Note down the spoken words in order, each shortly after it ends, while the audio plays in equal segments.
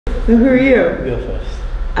So who are you? Go first.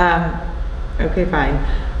 Okay, fine.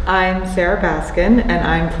 I'm Sarah Baskin, and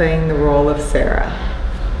I'm playing the role of Sarah.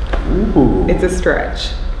 Ooh. It's a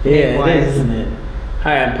stretch. Yeah, it is, isn't it?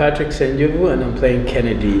 Hi, I'm Patrick SSENJOVU, and I'm playing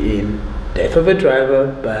Kennedy in Death of a Driver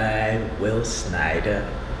by Will Snider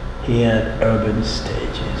here at Urban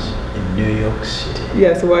Stages in New York City.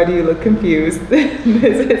 Yeah, so why do you look confused?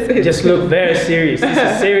 Just look very serious. This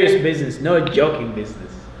is serious business, no joking business.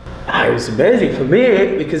 It was amazing for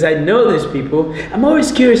me because I know these people. I'm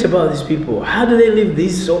always curious about these people. How do they live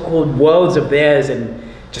these so-called worlds of theirs and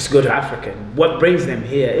just go to Africa? And what brings them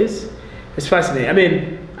here? It's fascinating. I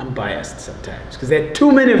mean, I'm biased sometimes because there are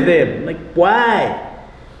too many of them. Like, why?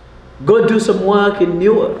 Go do some work in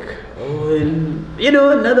Newark or in,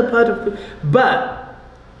 another part of But,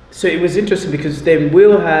 so it was interesting because then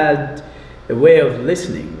Will had a way of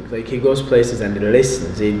listening. Like, he goes places and he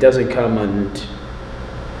listens. He doesn't come and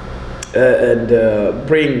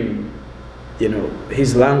bring,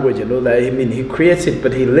 his language and all that. I mean, he creates it,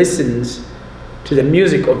 but he listens to the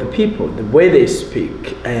music of the people, the way they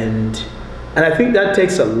speak, and I think that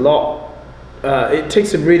takes a lot. It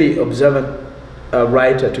takes a really observant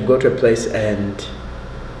writer to go to a place and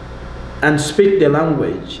speak the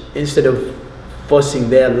language instead of forcing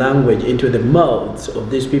their language into the mouths of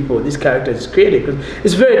these people, these characters created. Because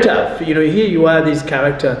it's very tough. Here you are, this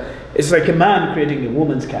character. It's like a man creating a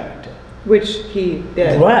woman's character. Which he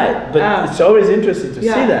did. Right, but it's always interesting to see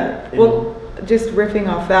that. Well, just riffing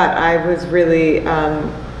off that, I was really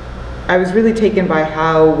taken by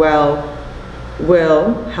how well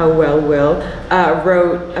Will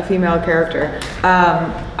wrote a female character.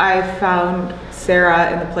 I found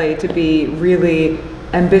Sarah in the play to be really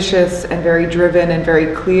ambitious and very driven and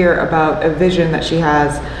very clear about a vision that she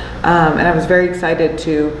has, and I was very excited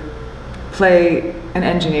to play an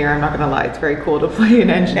engineer. I'm not going to lie, it's very cool to play an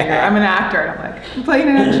engineer. I'm an actor and I'm playing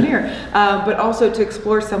an engineer, but also to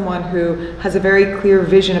explore someone who has a very clear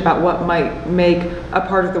vision about what might make a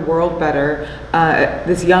part of the world better.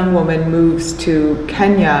 This young woman moves to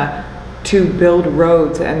Kenya to build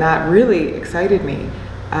roads, and that really excited me.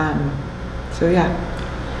 So yeah,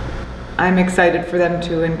 I'm excited for them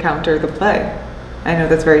to encounter the play. I know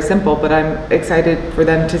that's very simple, but I'm excited for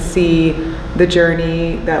them to see the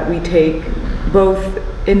journey that we take, both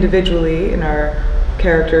individually in our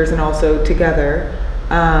characters and also together.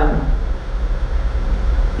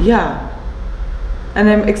 Yeah, and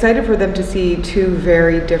I'm excited for them to see two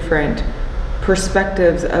very different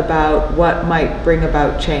perspectives about what might bring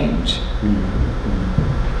about change.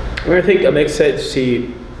 I think I'm excited to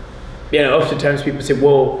see, oftentimes people say,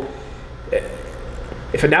 well,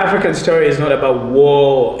 if an African story is not about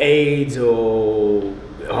war, AIDS, or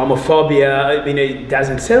homophobia, it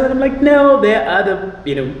doesn't sell. And I'm like, no, there are other,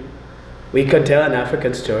 we can tell an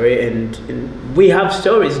African story, and we have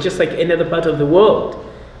stories just like any other part of the world.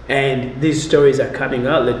 And these stories are coming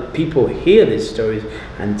out, let people hear these stories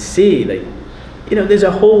and see, like, there's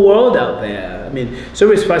a whole world out there.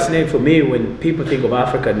 So it's fascinating for me when people think of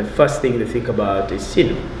Africa, and the first thing they think about is,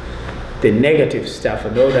 the negative stuff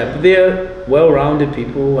and all that. But they're well-rounded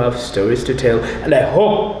people who have stories to tell. And I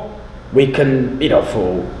hope we can,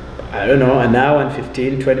 for, I don't know, an hour and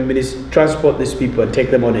 15, 20 minutes, transport these people and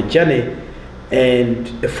take them on a journey,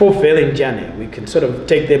 and a fulfilling journey. We can sort of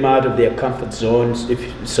take them out of their comfort zones, if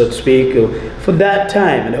so to speak, for that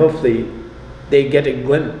time, and hopefully they get a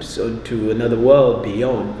glimpse into another world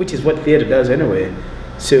beyond, which is what theater does anyway.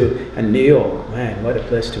 So, and New York, man, what a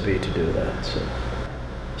place to be to do that. So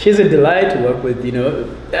she's a delight to work with,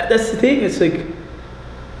 that's the thing. It's like,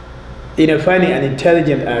 finding an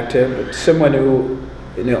intelligent actor, but someone who,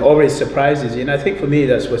 always surprises you. And I think for me,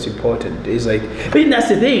 that's what's important. Is like, that's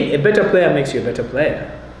the thing. A better player makes you a better player.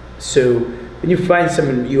 So when you find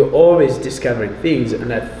someone, you're always discovering things,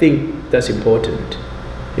 and I think that's important.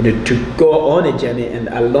 To go on a journey, and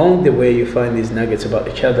along the way you find these nuggets about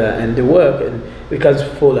each other, and the work and it becomes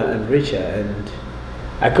fuller and richer. And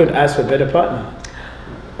I couldn't ask for a better partner.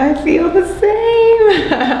 I feel the same.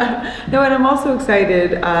 No, and I'm also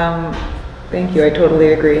excited. Thank you, I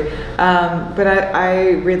totally agree. But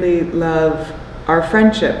I really love our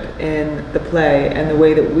friendship in the play and the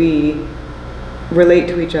way that we relate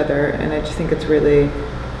to each other. And I just think it's really,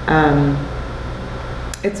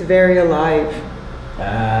 it's very alive.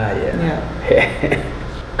 Yeah.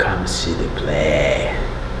 Come see the play.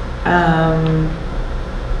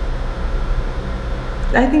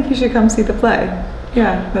 I think you should come see the play.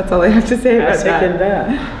 Yeah, that's all I have to say about that. I second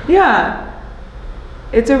that. Yeah.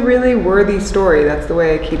 It's a really worthy story. That's the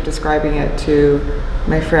way I keep describing it to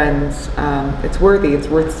my friends. It's worthy, it's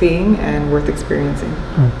worth seeing and worth experiencing.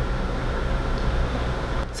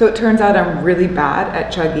 So it turns out I'm really bad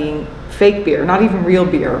at chugging fake beer, not even real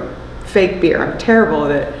beer, fake beer. I'm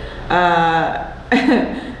terrible at it.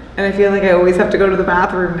 And I feel like I always have to go to the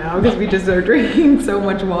bathroom now because we just are drinking so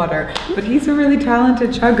much water. But he's a really talented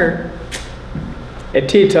chugger. A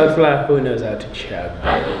teetotaler who knows how to chug.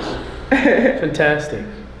 Fantastic.